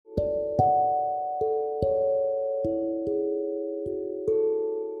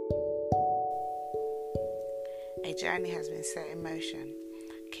A journey has been set in motion.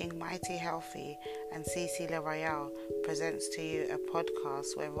 King Mighty Healthy and CeeCee presents to you a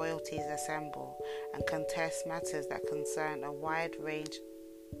podcast where royalties assemble and contest matters that concern a wide range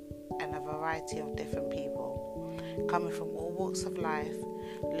and a variety of different people, coming from all walks of life,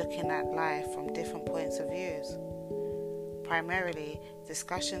 looking at life from different points of views. Primarily,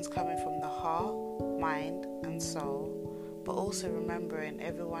 discussions coming from the heart, mind and soul, but also remembering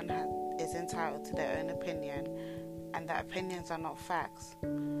everyone is entitled to their own opinion and that opinions are not facts.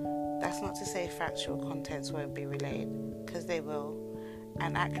 That's not to say factual contents won't be relayed, because they will,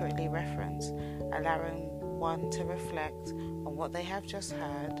 and accurately reference, allowing one to reflect on what they have just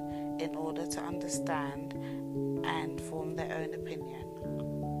heard in order to understand and form their own opinion.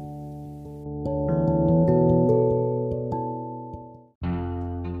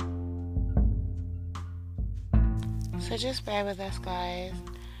 So just bear with us, guys,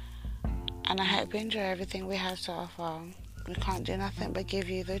 and I hope you enjoy everything we have to offer. We can't do nothing but give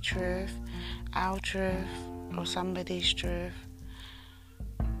you the truth, our truth, or somebody's truth.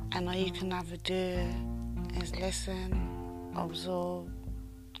 And all you can ever do is listen, absorb,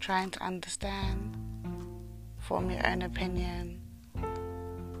 trying to understand, form your own opinion,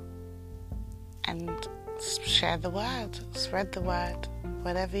 and share the word, spread the word,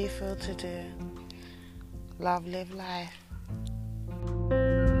 whatever you feel to do. Love, live life.